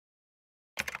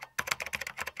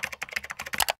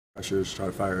pressures, try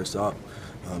to fire us up,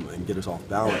 and get us off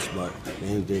balance. But at the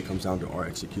end of the day, it comes down to our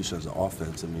execution as an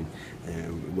offense. I mean,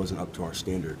 and it wasn't up to our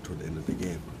standard toward the end of the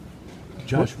game.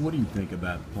 Josh, what do you think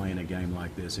about playing a game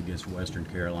like this against Western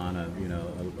Carolina,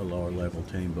 a lower level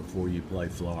team before you play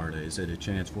Florida? Is it a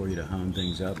chance for you to hone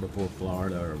things up before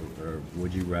Florida, or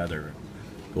would you rather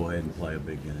go ahead and play a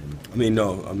big game? I mean,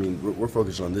 no. I mean, we're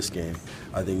focused on this game.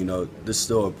 I think, this is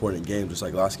still an important game, just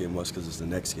like last game was, because it's the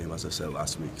next game, as I said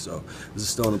last week. So this is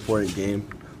still an important game.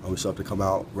 We still have to come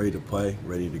out ready to play,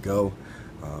 ready to go.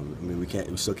 I mean,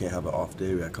 we still can't have an off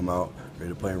day. We got to come out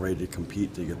ready to play and ready to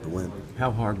compete to get the win. How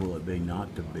hard will it be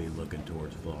not to be looking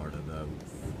towards Florida, though,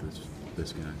 with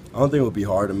this game? I don't think it will be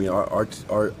hard. I mean,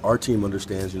 our team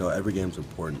understands, every game's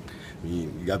important. I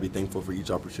mean, you got to be thankful for each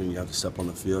opportunity you have to step on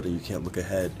the field, and you can't look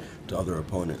ahead to other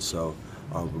opponents. So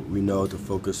we know to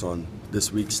focus on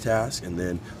this week's task, and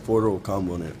then Florida will come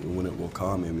when it will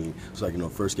come. I mean, it's like,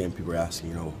 first game people are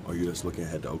asking, are you just looking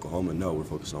ahead to Oklahoma? No, we're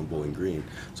focused on Bowling Green.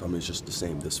 So I mean, it's just the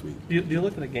same this week. Do you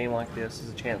look at a game like this as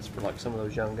a chance for like some of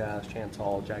those young guys, Chance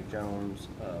Hall, Jack Jones,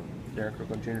 Darren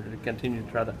Kirkland Jr. to continue to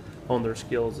try to hone their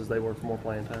skills as they work for more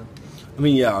playing time? I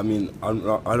mean, yeah. I mean, I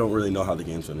don't really know how the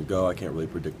game's going to go. I can't really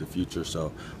predict the future,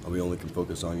 so we only can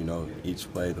focus on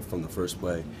each play from the first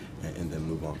play, and then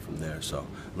move on from there. So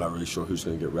I'm not really sure who's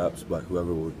going to get reps, but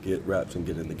whoever will get reps and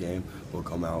get in the game will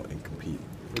come out and compete.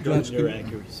 Regarding your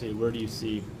accuracy, where do you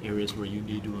see areas where you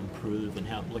need to improve,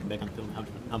 and looking back on film,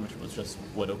 how much was just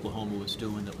what Oklahoma was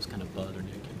doing that was kind of bothering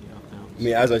you? I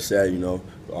mean, as I said,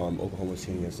 Oklahoma was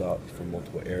teaming us up from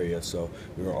multiple areas, so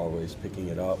we were always picking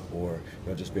it up, or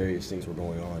just various things were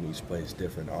going on. Each play is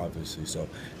different, obviously. So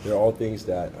they're all things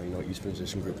that each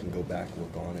position group can go back,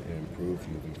 work on it, and improve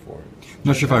moving forward. I'm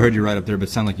not sure if I heard you right up there, but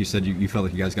it sounded like you said you felt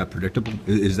like you guys got predictable.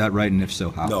 Is that right? And if so,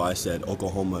 how? No, I said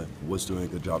Oklahoma was doing a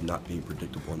good job not being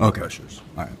predictable in the pressures.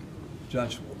 All right.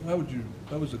 Josh, how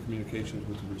was the communications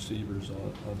with the receivers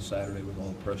on Saturday with all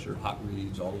the pressure, hot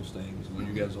reads, all those things? Were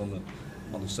you guys on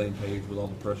the same page with all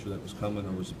the pressure that was coming,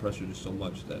 or was the pressure just so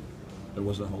much that there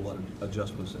wasn't a whole lot of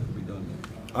adjustments that could be done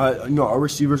there? Our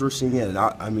receivers were seeing it, and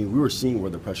I mean, we were seeing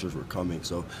where the pressures were coming.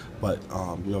 So, but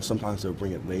sometimes they'll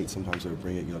bring it late, sometimes they'll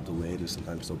bring it delayed, and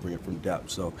sometimes they'll bring it from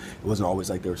depth. So it wasn't always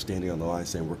like they were standing on the line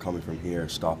saying, "We're coming from here,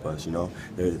 stop us."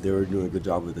 They were doing a good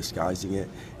job of disguising it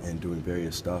and doing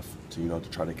various stuff to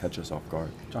try to catch us off guard.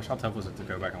 Josh, how tough was it to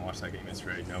go back and watch that game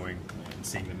yesterday, knowing and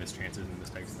seeing the missed chances and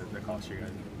mistakes that cost you guys,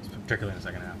 particularly in the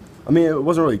second half? I mean, it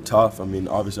wasn't really tough. I mean,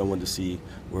 obviously I wanted to see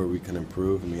where we can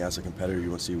improve. I mean, as a competitor, you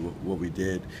want to see what we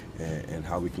did and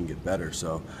how we can get better.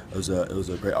 So it was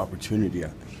a great opportunity.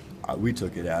 We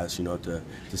took it as to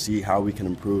see how we can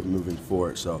improve moving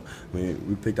forward. So I mean,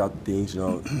 we picked out the things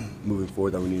moving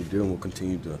forward that we need to do, and we'll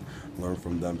continue to learn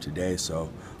from them today.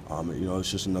 So it's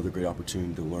just another great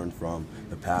opportunity to learn from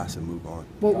the past and move on.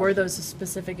 What were those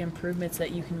specific improvements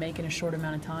that you can make in a short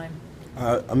amount of time?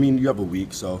 I mean, you have a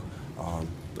week, so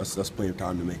that's plenty of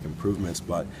time to make improvements.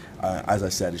 But as I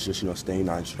said, it's just staying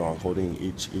 9 strong, holding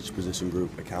each position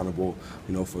group accountable,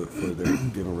 for their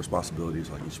given responsibilities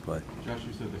on each play. Josh,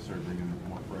 you said they started bringing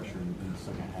more pressure in the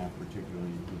second half,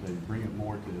 particularly. Did they bring it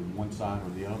more to one side or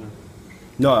the other?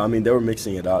 No, I mean, they were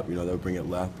mixing it up. They would bring it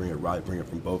left, bring it right, bring it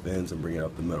from both ends, and bring it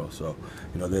up the middle. So,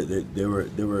 they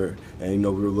were, and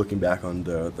we were looking back on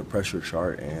the pressure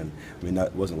chart, and I mean,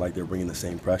 that wasn't like they were bringing the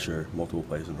same pressure multiple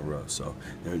plays in a row. So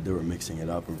they were mixing it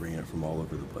up and bringing it from all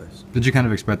over the place. Did you kind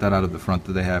of expect that out of the front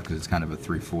that they have, because it's kind of a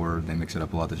 3-4? They mix it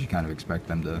up a lot. Did you kind of expect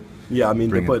them to? Yeah, I mean,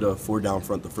 they played a 4 down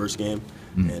front the first game,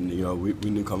 and we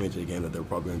knew coming into the game that they were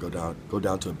probably going to go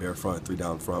down to a bare front, 3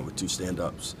 down front with 2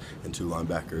 stand-ups and 2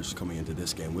 linebackers coming into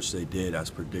this game, which they did as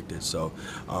predicted. So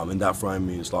in that front, I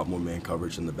mean, it's a lot more man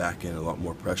coverage in the back end, a lot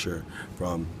more pressure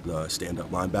from the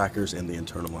stand-up linebackers and the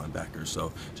internal linebackers.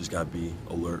 So just got to be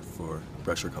alert for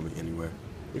pressure coming anywhere.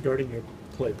 Regarding your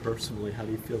play personally, how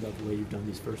do you feel about the way you've done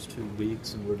these first 2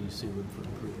 weeks, and where do you see room for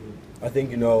improvement? I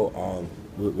think,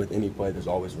 with any play, there's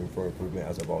always room for improvement,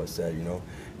 as I've always said.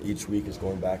 Each week is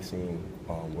going back, seeing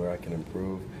where I can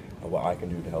improve, what I can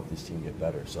do to help this team get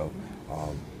better. So,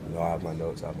 I have my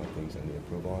notes, I have my things I need to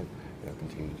improve on, and I'll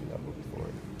continue to do that moving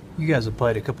forward. You guys have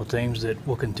played a couple teams that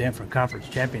will contend for conference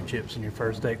championships in your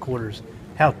first 8 quarters.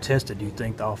 How tested do you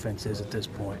think the offense is at this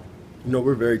point?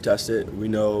 We're very tested. We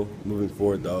know moving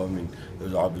forward, though, I mean,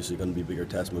 there's obviously going to be bigger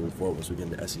tests moving forward once we get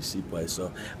into SEC play.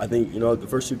 So I think, the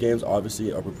first 2 games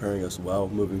obviously are preparing us well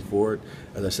moving forward.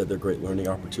 As I said, they're great learning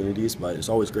opportunities, but it's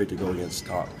always great to go against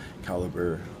top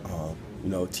caliber,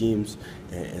 teams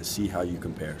and see how you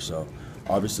compare. So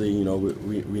obviously, we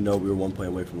know we were 1 play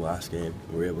away from the last game.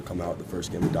 We were able to come out the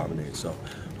first game and dominate. So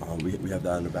we have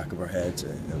that in the back of our heads,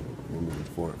 and we're moving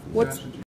forward.